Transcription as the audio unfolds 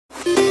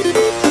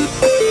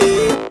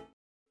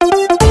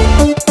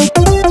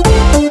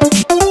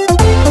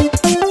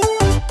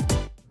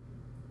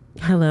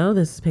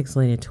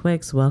Pixelated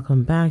Twix.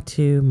 Welcome back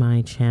to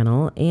my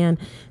channel, and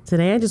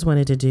today I just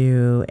wanted to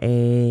do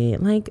a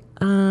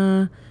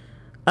an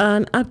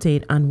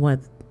update on what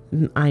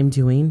I'm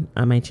doing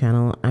on my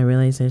channel. I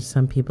realize there's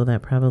some people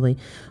that probably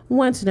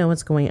want to know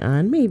what's going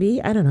on.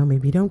 Maybe, I don't know,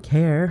 maybe you don't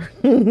care.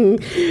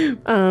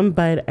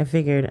 But I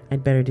figured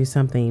I'd better do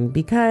something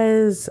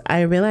because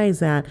I realized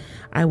that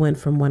I went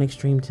from one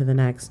extreme to the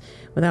next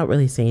without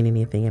really saying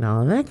anything at all,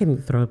 and that can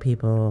throw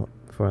people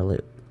for a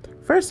loop.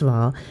 First of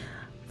all,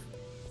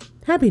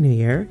 Happy New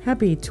Year.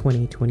 Happy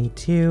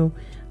 2022.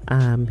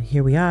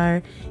 Here we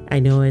are. I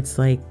know it's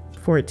like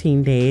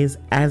 14 days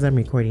as I'm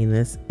recording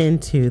this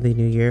into the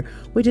new year,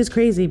 which is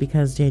crazy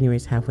because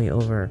January's halfway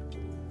over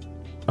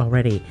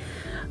already.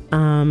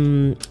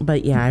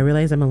 But yeah, I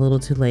realize I'm a little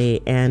too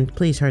late, and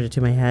please charge it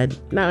to my head,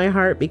 not my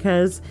heart,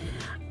 because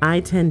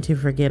I tend to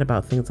forget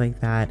about things like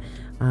that.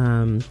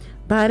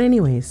 But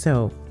anyway,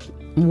 so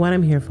what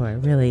I'm here for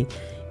really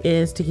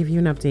is to give you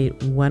an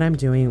update, what I'm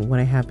doing, what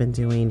I have been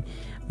doing,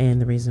 and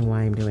the reason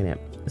why I'm doing it.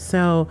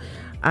 So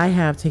I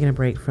have taken a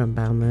break from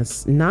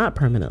Boundless, not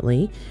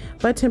permanently,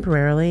 but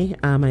temporarily,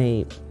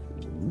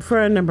 for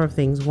a number of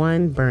things.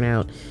 One,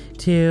 burnout.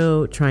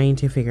 Two, trying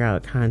to figure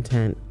out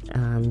content,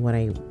 what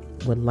I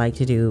would like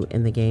to do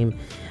in the game.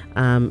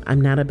 I'm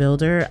not a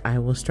builder. I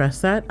will stress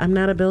that I'm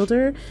not a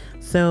builder.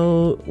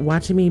 So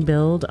watching me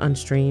build on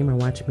stream or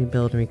watching me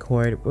build and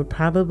record would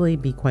probably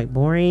be quite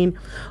boring,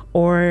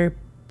 or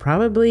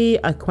probably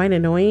quite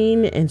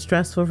annoying and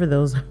stressful for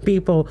those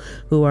people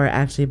who are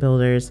actually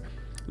builders,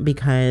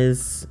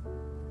 because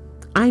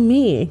I'm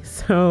me.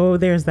 So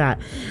there's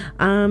that.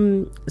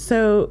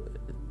 So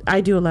I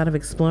do a lot of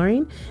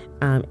exploring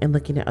and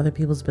looking at other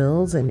people's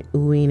builds and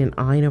oohing and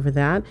awing over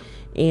that.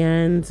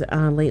 And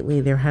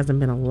lately there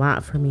hasn't been a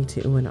lot for me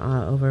to ooh and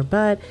ah over,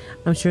 but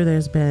I'm sure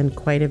there's been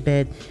quite a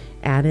bit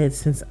added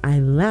since I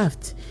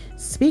left.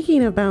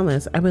 Speaking of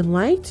Boundless, I would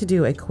like to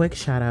do a quick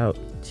shout out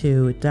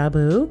to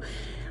Dabu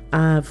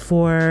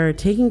for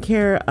taking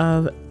care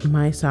of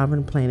my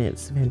Sovereign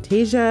Planets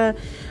Fantasia.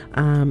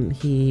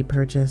 He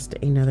purchased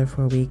another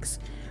 4 weeks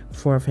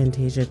for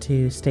Fantasia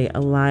to stay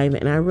alive,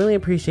 and I really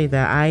appreciate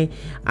that. I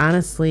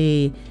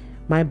honestly,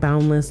 my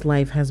Boundless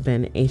life has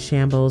been a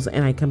shambles,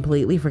 and I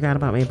completely forgot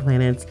about my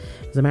planets.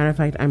 As a matter of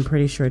fact, I'm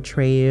pretty sure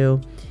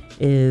Treyu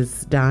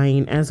is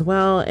dying as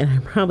well, and I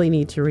probably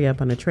need to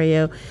re-up on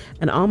Treyu,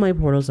 and all my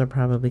portals are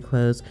probably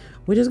closed,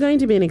 which is going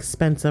to be an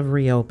expensive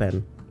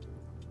reopen.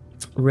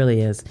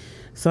 Really is.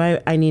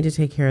 So I need to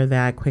take care of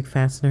that quick,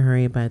 fast, in a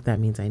hurry, but that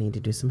means I need to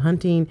do some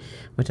hunting,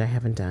 which I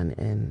haven't done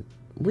in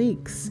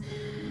weeks.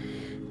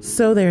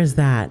 So there's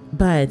that.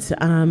 But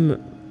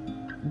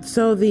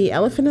so the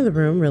elephant in the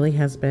room really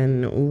has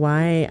been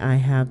why I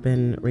have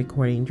been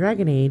recording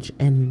Dragon Age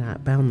and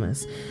not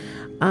Boundless.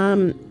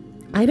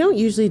 I don't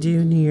usually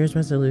do New Year's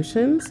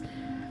resolutions,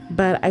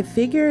 but I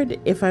figured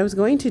if I was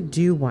going to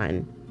do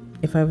one,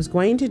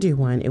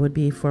 it would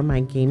be for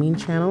my gaming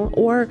channel,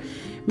 or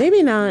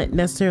maybe not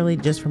necessarily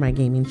just for my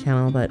gaming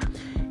channel, but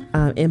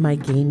in my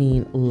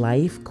gaming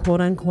life, quote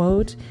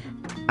unquote.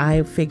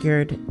 I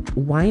figured,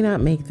 why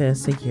not make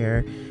this a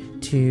year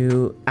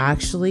to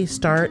actually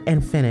start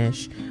and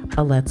finish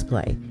a Let's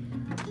Play?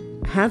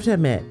 I have to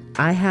admit,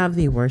 I have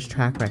the worst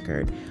track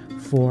record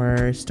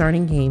for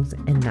starting games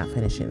and not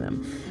finishing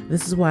them.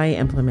 This is why I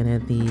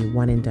implemented the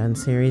one and done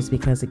series,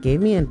 because it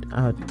gave me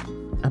a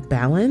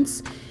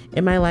balance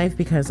in my life,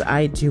 because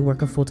I do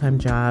work a full-time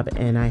job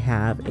and I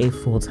have a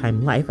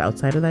full-time life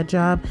outside of that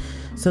job.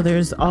 So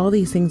there's all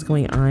these things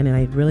going on, and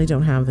I really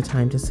don't have the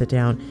time to sit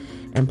down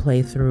and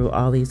play through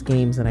all these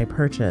games that I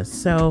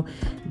purchased. So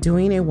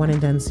doing a one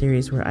and done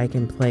series where I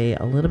can play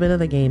a little bit of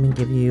the game and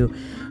give you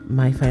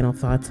my final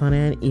thoughts on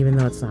it, even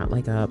though it's not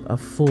like a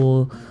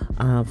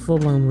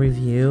full-blown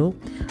review,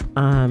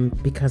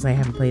 because I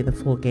haven't played the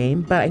full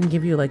game, but I can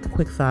give you like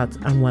quick thoughts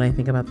on what I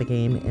think about the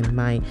game and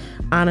my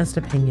honest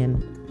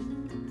opinion.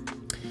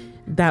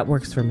 That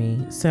works for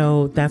me.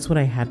 So that's what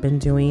I had been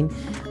doing.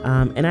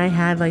 And I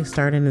had like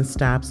started and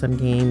stopped some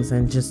games,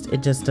 and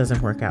it just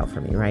doesn't work out for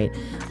me, right?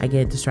 I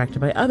get distracted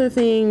by other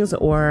things,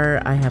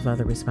 or I have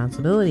other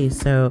responsibilities.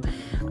 So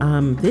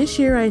this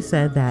year I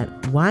said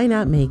that why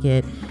not make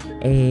it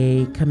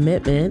a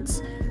commitment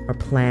or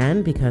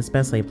plan, because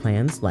best laid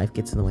plans, life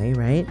gets in the way,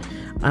 right?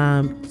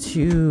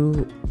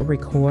 To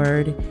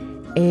record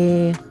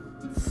a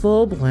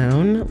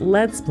full-blown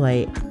Let's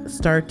Play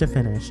start to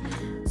finish.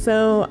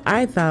 So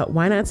I thought,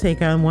 why not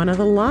take on one of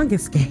the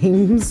longest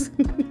games,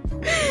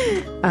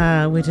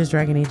 which is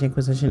Dragon Age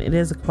Inquisition. It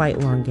is a quite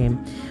long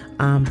game,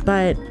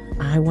 but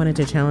I wanted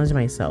to challenge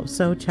myself.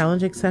 So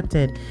challenge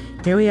accepted.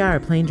 Here we are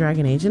playing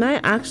Dragon Age, and I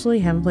actually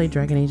haven't played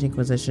Dragon Age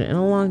Inquisition in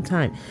a long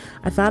time.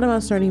 I thought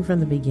about starting from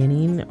the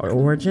beginning or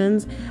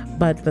Origins,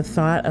 but the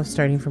thought of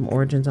starting from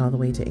Origins all the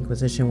way to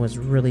Inquisition was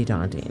really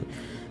daunting.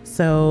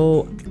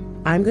 So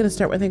I'm going to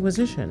start with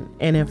Inquisition.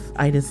 And if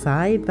I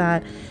decide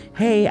that,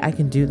 hey, I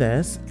can do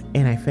this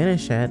and I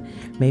finish it,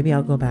 maybe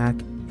I'll go back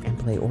and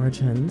play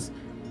Origins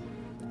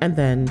and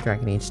then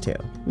Dragon Age 2.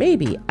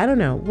 Maybe. I don't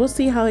know. We'll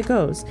see how it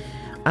goes.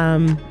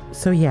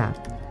 So yeah.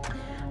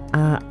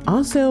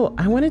 Also,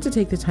 I wanted to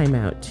take the time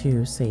out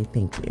to say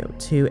thank you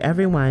to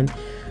everyone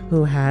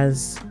who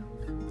has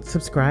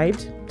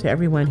subscribed, to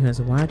everyone who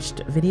has watched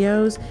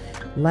videos,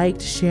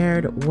 liked,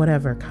 shared,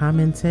 whatever,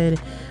 commented.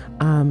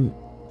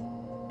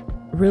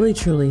 Really,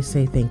 truly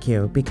say thank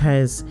you,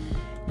 because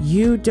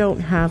you don't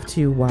have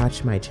to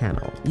watch my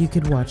channel. You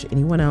could watch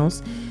anyone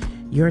else.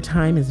 Your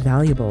time is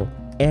valuable,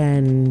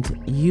 and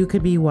you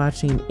could be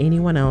watching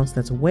anyone else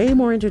that's way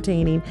more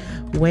entertaining,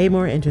 way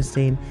more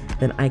interesting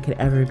than I could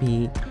ever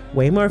be,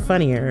 way more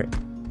funnier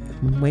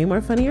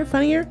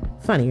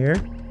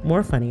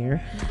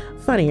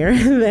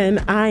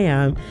than I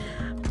am.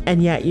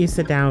 And yet you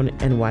sit down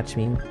and watch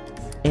me.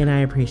 And I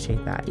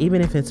appreciate that. Even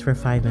if it's for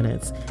 5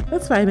 minutes,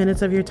 that's 5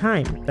 minutes of your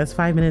time. That's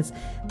 5 minutes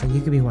that you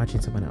could be watching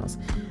someone else.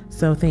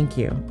 So thank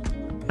you.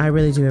 I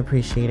really do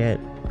appreciate it.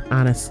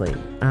 Honestly,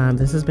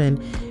 this has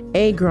been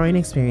a growing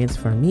experience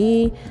for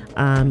me.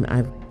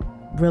 I've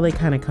really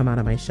kind of come out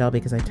of my shell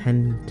because I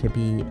tend to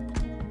be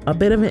a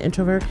bit of an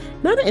introvert.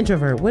 Not an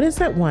introvert. What is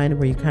that one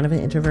where you're kind of an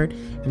introvert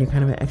and you're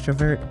kind of an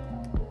extrovert?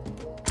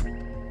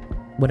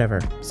 Whatever.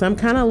 So I'm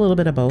kind of a little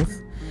bit of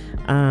both.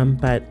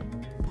 But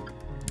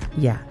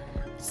yeah.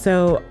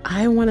 So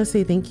I want to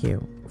say thank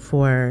you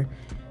for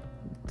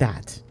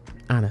that,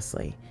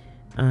 honestly.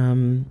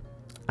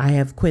 I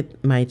have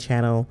quit my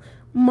channel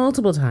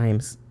multiple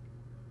times,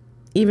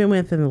 even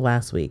within the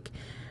last week,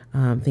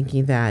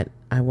 thinking that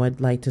I would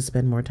like to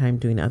spend more time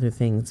doing other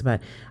things.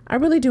 But I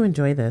really do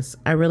enjoy this.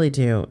 I really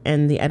do.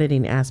 And the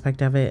editing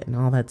aspect of it and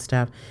all that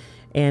stuff.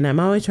 And I'm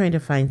always trying to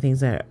find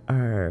things that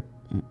are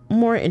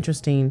more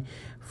interesting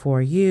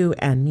for you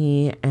and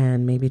me,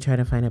 and maybe try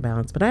to find a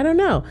balance. But I don't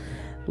know.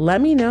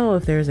 Let me know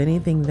if there's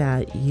anything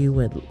that you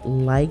would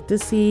like to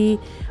see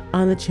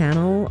on the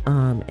channel,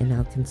 and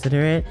I'll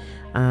consider it.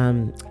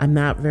 I'm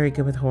not very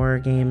good with horror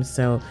games,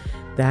 so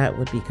that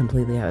would be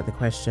completely out of the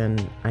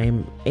question.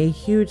 I'm a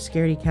huge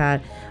scaredy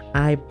cat.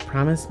 I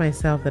promised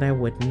myself that I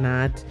would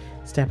not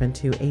step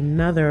into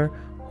another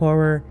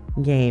horror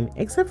game,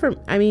 except for,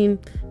 I mean,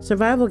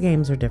 survival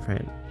games are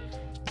different.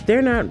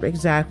 They're not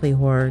exactly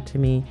horror to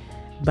me,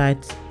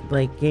 but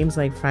like games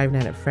like Five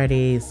Nights at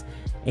Freddy's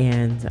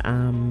and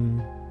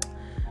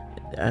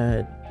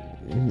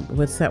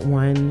what's that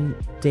one,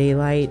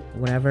 Daylight,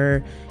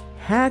 whatever,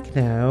 heck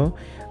no,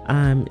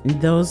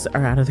 those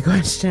are out of the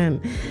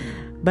question.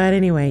 But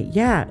anyway,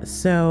 yeah,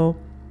 so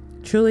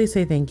truly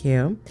say thank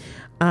you.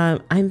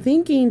 I'm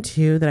thinking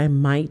too that I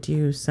might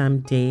do some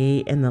day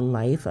in the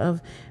life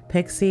of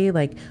Pixie,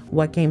 like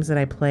what games that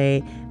I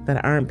play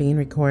that aren't being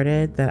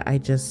recorded, that I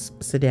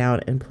just sit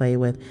down and play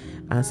with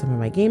some of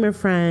my gamer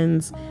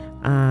friends,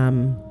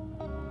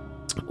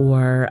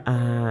 or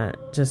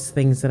just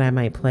things that I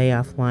might play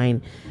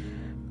offline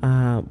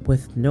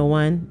with no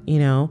one, you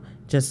know,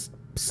 just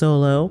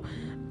solo.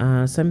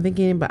 So I'm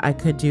thinking, but I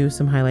could do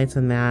some highlights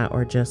on that,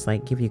 or just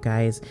like give you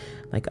guys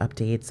like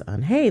updates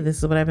on, hey, this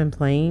is what I've been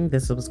playing.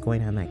 This is what's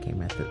going on that game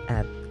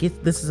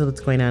this is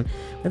what's going on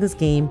with this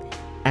game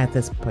at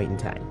this point in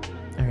time.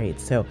 All right,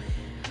 so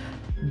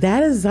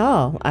that is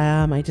all.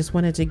 I just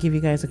wanted to give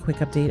you guys a quick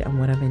update on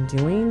what I've been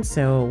doing.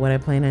 So what I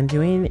plan on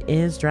doing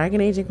is Dragon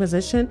Age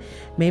Inquisition,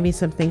 maybe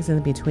some things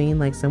in between,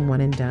 like some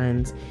one and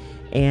dones,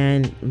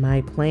 and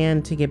my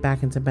plan to get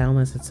back into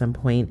Boundless at some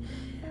point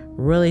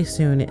really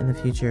soon in the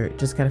future.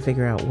 Just got to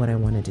figure out what I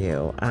want to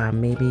do.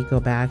 Maybe go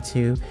back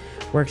to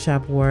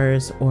Workshop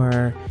Wars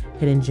or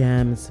Hidden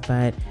Gems,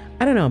 but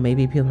I don't know,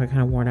 maybe people are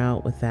kind of worn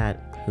out with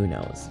that. Who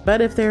knows?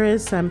 But if there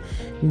is some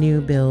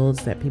new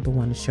builds that people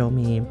want to show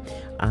me,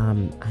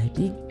 I'd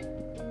be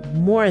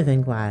more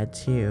than glad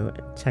to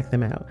check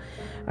them out.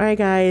 All right,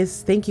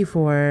 guys, thank you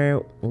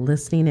for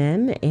listening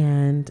in,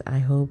 and I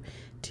hope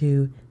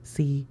to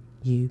see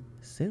you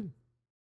soon.